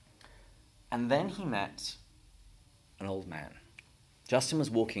 And then he met an old man. Justin was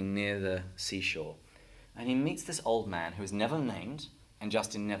walking near the seashore, and he meets this old man who is never named, and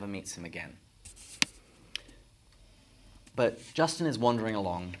Justin never meets him again. But Justin is wandering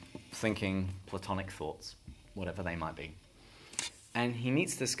along, thinking Platonic thoughts, whatever they might be. And he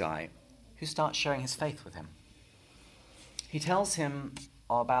meets this guy who starts sharing his faith with him. He tells him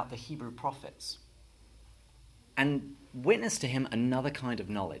about the Hebrew prophets and witnessed to him another kind of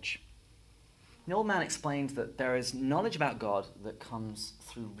knowledge. The old man explained that there is knowledge about God that comes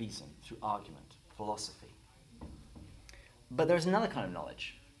through reason, through argument, philosophy. But there's another kind of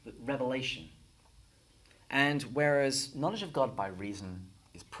knowledge, revelation. And whereas knowledge of God by reason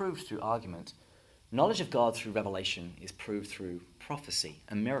is proved through argument, knowledge of God through revelation is proved through prophecy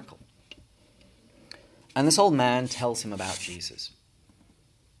and miracle. And this old man tells him about Jesus.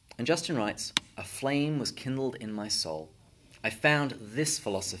 And Justin writes, a flame was kindled in my soul. I found this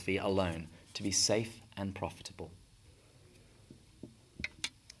philosophy alone to be safe and profitable.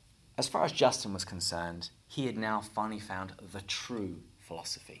 As far as Justin was concerned, he had now finally found the true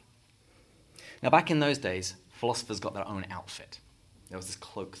philosophy. Now, back in those days, philosophers got their own outfit. There was this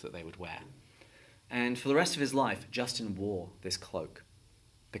cloak that they would wear. And for the rest of his life, Justin wore this cloak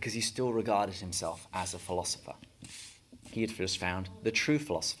because he still regarded himself as a philosopher. He had first found the true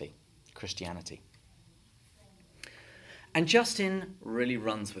philosophy, Christianity. And Justin really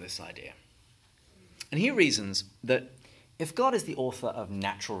runs with this idea. And he reasons that if God is the author of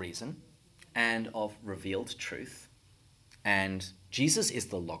natural reason and of revealed truth, and Jesus is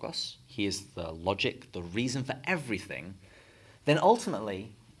the logos, he is the logic, the reason for everything, then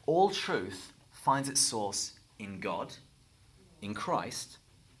ultimately all truth finds its source in God, in Christ,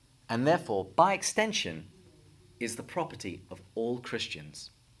 and therefore, by extension, is the property of all Christians.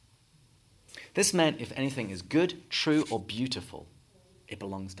 This meant if anything is good, true, or beautiful, it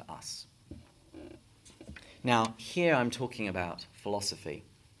belongs to us. Now, here I'm talking about philosophy,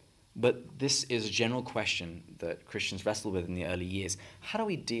 but this is a general question that Christians wrestled with in the early years. How do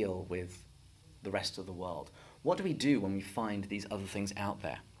we deal with the rest of the world? What do we do when we find these other things out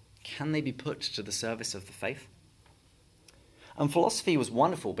there? Can they be put to the service of the faith? And philosophy was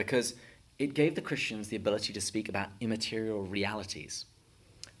wonderful because it gave the Christians the ability to speak about immaterial realities,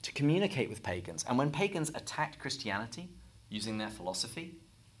 to communicate with pagans. And when pagans attacked Christianity using their philosophy,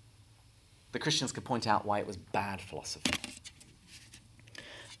 the Christians could point out why it was bad philosophy.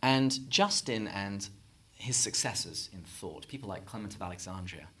 And Justin and his successors in thought, people like Clement of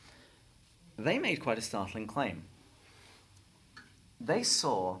Alexandria, they made quite a startling claim. They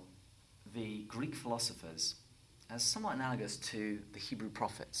saw the Greek philosophers as somewhat analogous to the Hebrew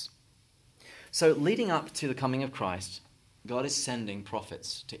prophets. So leading up to the coming of Christ, God is sending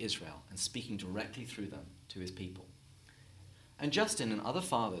prophets to Israel and speaking directly through them to his people. And Justin and other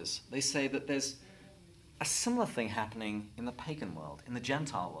fathers, they say that there's a similar thing happening in the pagan world, in the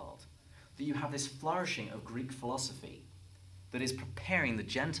Gentile world, that you have this flourishing of Greek philosophy that is preparing the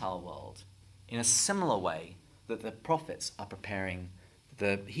Gentile world in a similar way that the prophets are preparing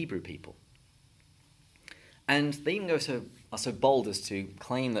the Hebrew people. And they even are so bold as to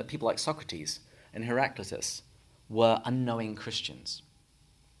claim that people like Socrates and Heraclitus were unknowing Christians.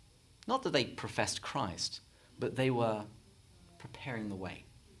 Not that they professed Christ, but they were preparing the way.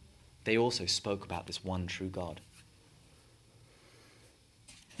 They also spoke about this one true God.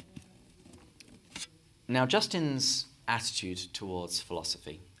 Now, Justin's attitude towards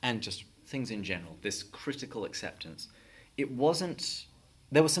philosophy, and just things in general, this critical acceptance, there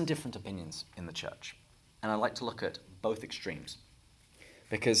were some different opinions in the church. And I'd like to look at both extremes.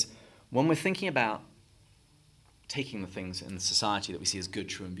 Because when we're thinking about taking the things in the society that we see as good,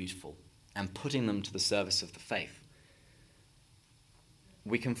 true, and beautiful, and putting them to the service of the faith,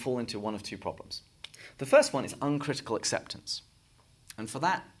 we can fall into one of two problems. The first one is uncritical acceptance. And for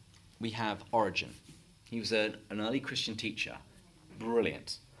that, we have Origen. He was an early Christian teacher.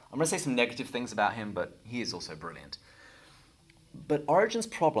 Brilliant. I'm going to say some negative things about him, but he is also brilliant. But Origen's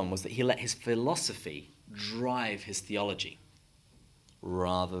problem was that he let his philosophy drive his theology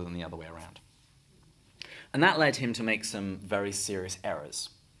rather than the other way around. And that led him to make some very serious errors.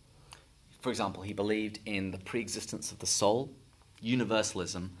 For example, he believed in the pre-existence of the soul,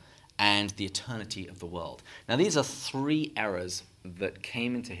 universalism, and the eternity of the world. Now, these are three errors that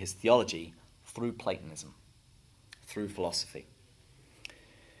came into his theology through Platonism, through philosophy.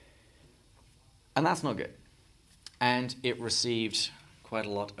 And that's not good. And it received quite a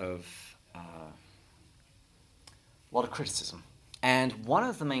lot of criticism. And one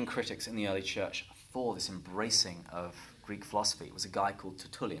of the main critics in the early church for this embracing of Greek philosophy was a guy called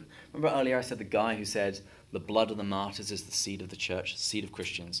Tertullian. Remember earlier I said the guy who said the blood of the martyrs is the seed of the church, the seed of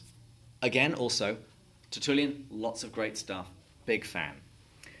Christians. Again, also, Tertullian, lots of great stuff, big fan.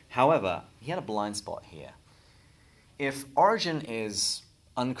 However, he had a blind spot here. If Origen is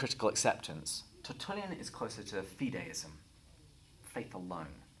uncritical acceptance, Tertullian is closer to fideism, faith alone.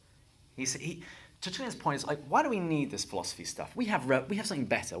 Tertullian's point is like, why do we need this philosophy stuff? We have something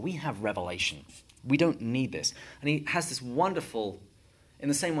better. We have revelation. We don't need this. And he has this wonderful, in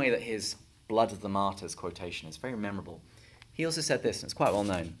the same way that his blood of the martyrs quotation is very memorable. He also said this, and it's quite well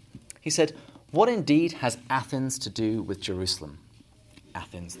known. He said, "What indeed has Athens to do with Jerusalem?"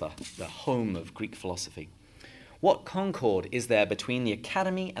 Athens, the home of Greek philosophy. "What concord is there between the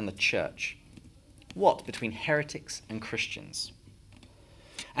academy and the church? What between heretics and Christians?"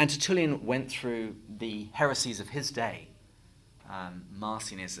 And Tertullian went through the heresies of his day,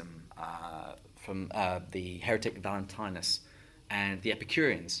 Marcionism, from the heretic Valentinus, and the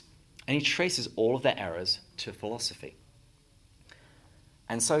Epicureans, and he traces all of their errors to philosophy.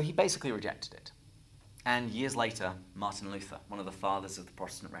 And so he basically rejected it. And years later, Martin Luther, one of the fathers of the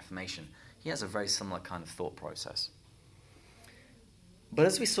Protestant Reformation, he has a very similar kind of thought process. But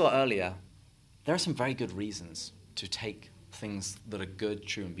as we saw earlier, there are some very good reasons to take things that are good,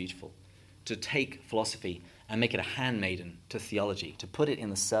 true, and beautiful, to take philosophy and make it a handmaiden to theology, to put it in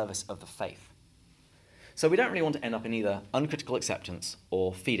the service of the faith. So we don't really want to end up in either uncritical acceptance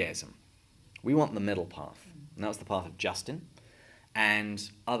or fideism. We want the middle path. And that was the path of Justin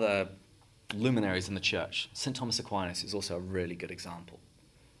and other luminaries in the church. St. Thomas Aquinas is also a really good example.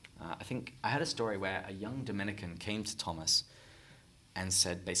 I think I had a story where a young Dominican came to Thomas and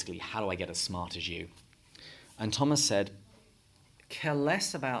said, basically, how do I get as smart as you? And Thomas said, care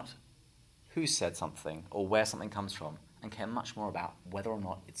less about who said something or where something comes from, and care much more about whether or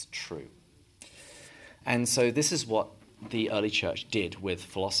not it's true. And so this is what the early church did with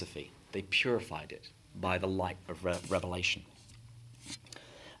philosophy. They purified it by the light of revelation.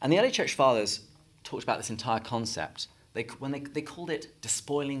 And the early church fathers talked about this entire concept. They called it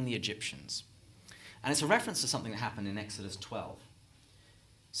despoiling the Egyptians. And it's a reference to something that happened in Exodus 12.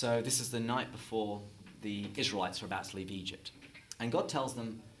 So this is the night before the Israelites are about to leave Egypt. And God tells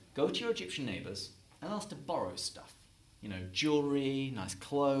them, go to your Egyptian neighbors and ask to borrow stuff. You know, jewelry, nice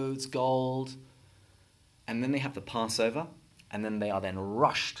clothes, gold. And then they have the Passover, and then they are then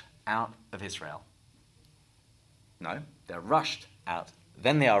rushed out of Israel. No, they're rushed out.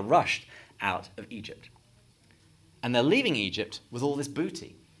 Then they are rushed out of Egypt. And they're leaving Egypt with all this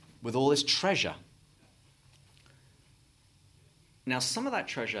booty, with all this treasure. Now, some of that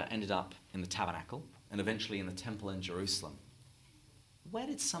treasure ended up in the tabernacle and eventually in the temple in Jerusalem. Where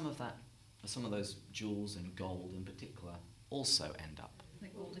did some of those jewels and gold in particular also end up? The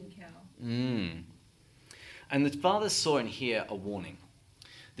golden cow. And the fathers saw in here a warning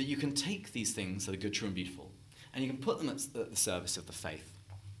that you can take these things that are good, true, and beautiful, and you can put them at the service of the faith.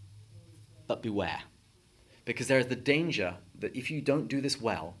 But beware, because there is the danger that if you don't do this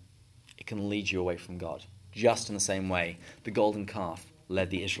well, it can lead you away from God, just in the same way the golden calf led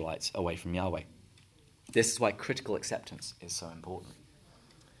the Israelites away from Yahweh. This is why critical acceptance is so important.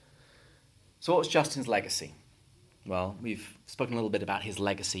 So what was Justin's legacy? Well, we've spoken a little bit about his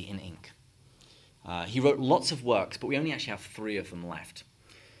legacy in ink. He wrote lots of works, but we only actually have 3 of them left.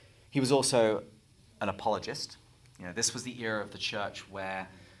 He was also an apologist. You know, this was the era of the church where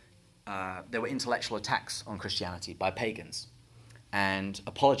there were intellectual attacks on Christianity by pagans. And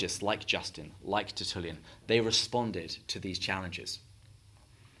apologists like Justin, like Tertullian, they responded to these challenges.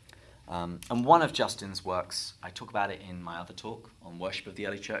 And one of Justin's works, I talk about it in my other talk on worship of the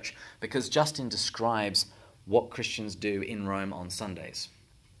early church, because Justin describes what Christians do in Rome on Sundays.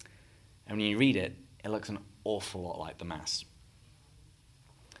 And when you read it, it looks an awful lot like the Mass.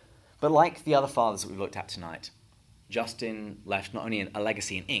 But like the other fathers that we've looked at tonight, Justin left not only a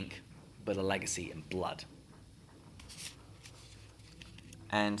legacy in ink, but a legacy in blood.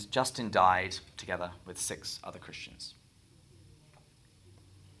 And Justin died together with 6 other Christians.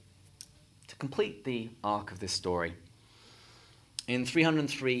 To complete the arc of this story, in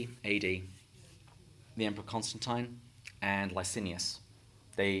 303 AD, the Emperor Constantine and Licinius,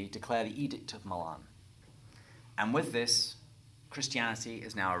 they declare the Edict of Milan. And with this, Christianity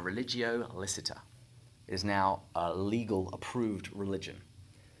is now a religio licita. It is now a legal, approved religion.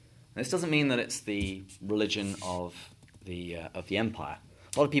 And this doesn't mean that it's the religion of the empire.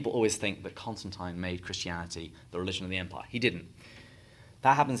 A lot of people always think that Constantine made Christianity the religion of the empire. He didn't.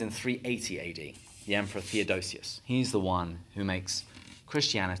 That happens in 380 AD, the Emperor Theodosius. He's the one who makes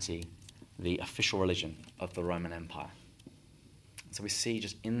Christianity the official religion of the Roman Empire. So we see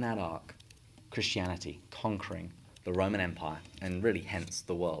just in that arc, Christianity conquering the Roman Empire and really hence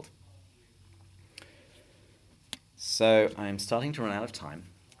the world. So I'm starting to run out of time,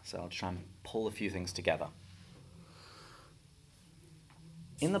 so I'll try and pull a few things together.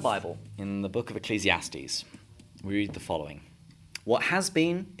 In the Bible, in the book of Ecclesiastes, we read the following. What has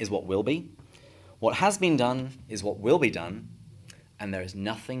been is what will be. What has been done is what will be done. And there is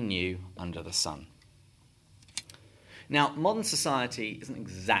nothing new under the sun. Now, modern society isn't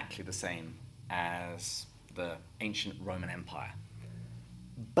exactly the same as the ancient Roman Empire.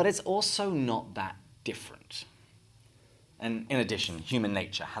 But it's also not that different. And in addition, human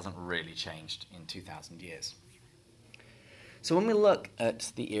nature hasn't really changed in 2,000 years. So when we look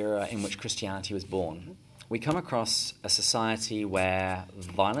at the era in which Christianity was born, we come across a society where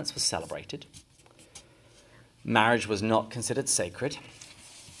violence was celebrated, marriage was not considered sacred,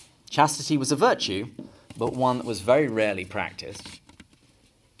 chastity was a virtue, but one that was very rarely practiced.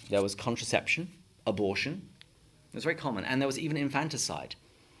 There was contraception, abortion, it was very common, and there was even infanticide.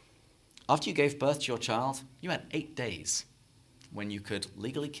 After you gave birth to your child, you had 8 days when you could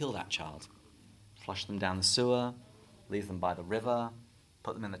legally kill that child, flush them down the sewer, leave them by the river,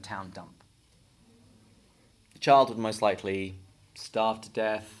 put them in the town dump. The child would most likely starve to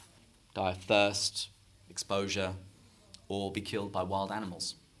death, die of thirst, exposure, or be killed by wild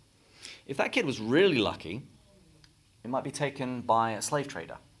animals. If that kid was really lucky, it might be taken by a slave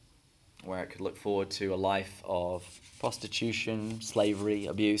trader, where it could look forward to a life of prostitution, slavery,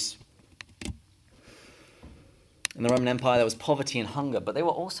 abuse. In the Roman Empire, there was poverty and hunger, but they were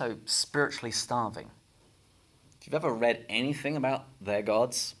also spiritually starving. If you've ever read anything about their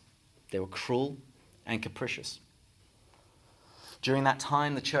gods, they were cruel and capricious. During that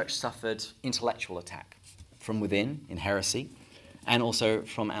time, the church suffered intellectual attack from within in heresy, and also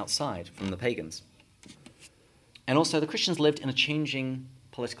from outside, from the pagans. And also the Christians lived in a changing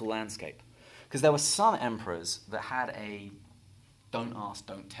political landscape, because there were some emperors that had a don't ask,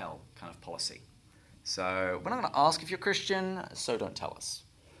 don't tell kind of policy. So we're not going to ask if you're Christian, so don't tell us.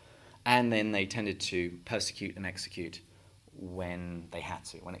 And then they tended to persecute and execute when they had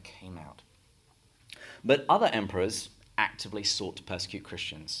to, when it came out. But other emperors actively sought to persecute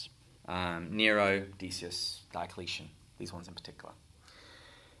Christians. Nero, Decius, Diocletian, these ones in particular.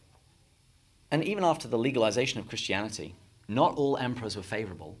 And even after the legalization of Christianity, not all emperors were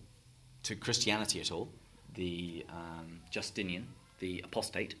favorable to Christianity at all. The Justinian, the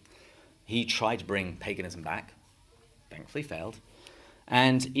apostate, he tried to bring paganism back, thankfully failed.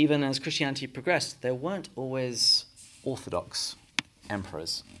 And even as Christianity progressed, there weren't always orthodox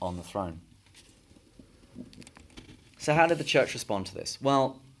emperors on the throne. So how did the church respond to this?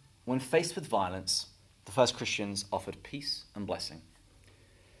 Well, when faced with violence, the first Christians offered peace and blessing.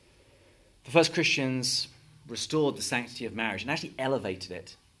 The first Christians restored the sanctity of marriage and actually elevated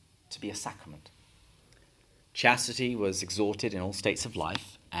it to be a sacrament. Chastity was exhorted in all states of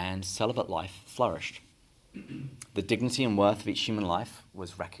life, and celibate life flourished. The dignity and worth of each human life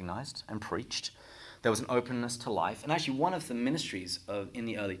was recognized and preached. There was an openness to life. And actually, one of the ministries in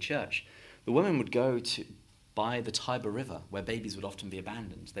the early church, the women would go by the Tiber River, where babies would often be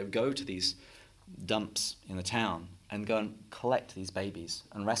abandoned. They would go to these dumps in the town and go and collect these babies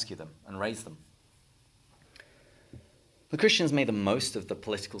and rescue them and raise them. The Christians made the most of the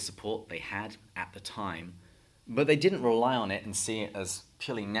political support they had at the time, but they didn't rely on it and see it as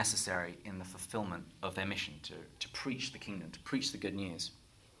purely necessary in the fulfillment of their mission to preach the kingdom, to preach the good news.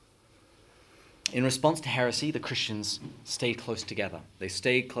 In response to heresy, the Christians stayed close together. They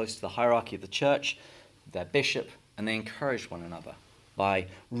stayed close to the hierarchy of the church, their bishop, and they encouraged one another by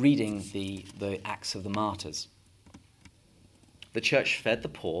reading the Acts of the Martyrs. The church fed the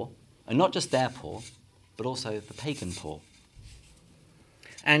poor, and not just their poor, but also the pagan poor.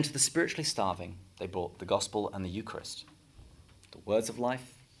 And to the spiritually starving, they brought the gospel and the Eucharist, the words of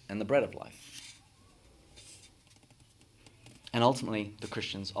life and the bread of life. And ultimately, the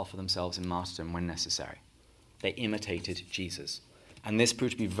Christians offer themselves in martyrdom when necessary. They imitated Jesus. And this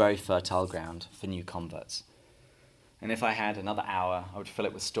proved to be very fertile ground for new converts. And if I had another hour, I would fill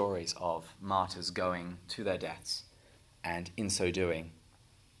it with stories of martyrs going to their deaths and in so doing,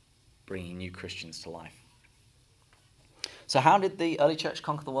 bringing new Christians to life. So how did the early church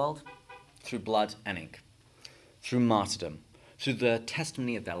conquer the world? Through blood and ink, through martyrdom, through the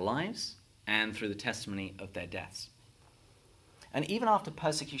testimony of their lives and through the testimony of their deaths. And even after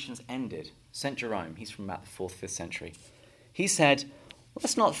persecutions ended, St. Jerome, he's from about the 4th, 5th century, he said,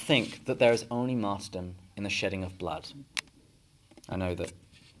 let's not think that there is only martyrdom in the shedding of blood. I know that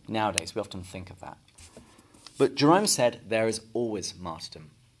nowadays we often think of that. But Jerome said there is always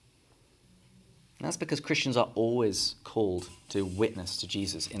martyrdom. And that's because Christians are always called to witness to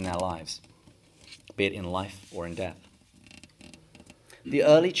Jesus in their lives, be it in life or in death. The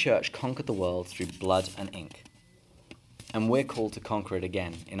early church conquered the world through blood and ink, and we're called to conquer it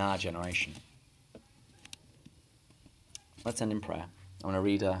again in our generation. Let's end in prayer. I want to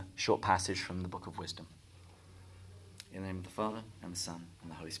read a short passage from the Book of Wisdom. In the name of the Father, and the Son, and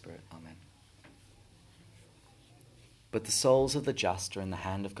the Holy Spirit. Amen. But the souls of the just are in the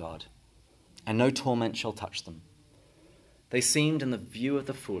hand of God, and no torment shall touch them. They seemed in the view of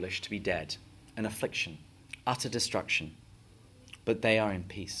the foolish to be dead, an affliction, utter destruction, but they are in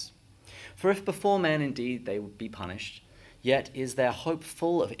peace. For if before men indeed they would be punished, yet is their hope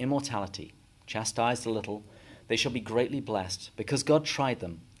full of immortality. Chastised a little, they shall be greatly blessed, because God tried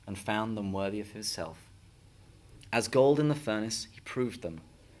them and found them worthy of himself. As gold in the furnace, he proved them,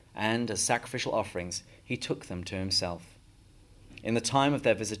 and as sacrificial offerings, he took them to himself. In the time of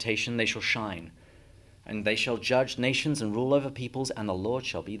their visitation they shall shine, and they shall judge nations and rule over peoples, and the Lord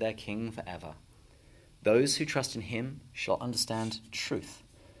shall be their king forever. Those who trust in him shall understand truth,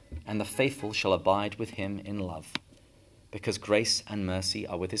 and the faithful shall abide with him in love, because grace and mercy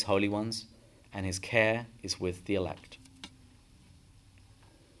are with his holy ones, and his care is with the elect.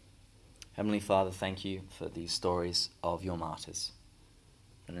 Heavenly Father, thank you for these stories of your martyrs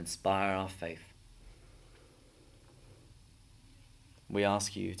that inspire our faith. We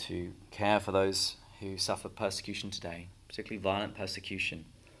ask you to care for those who suffer persecution today, particularly violent persecution,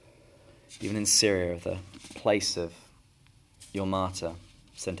 even in Syria, the place of your martyr,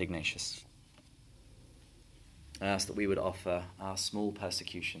 St. Ignatius. I ask that we would offer our small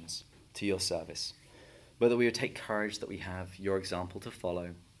persecutions to your service, but that we would take courage that we have your example to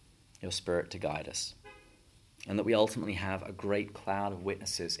follow, your Spirit to guide us, and that we ultimately have a great cloud of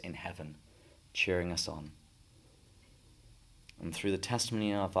witnesses in heaven cheering us on. And through the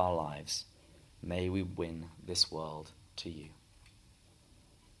testimony of our lives, may we win this world to you.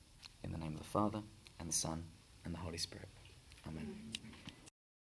 In the name of the Father, and the Son, and the Holy Spirit. Amen.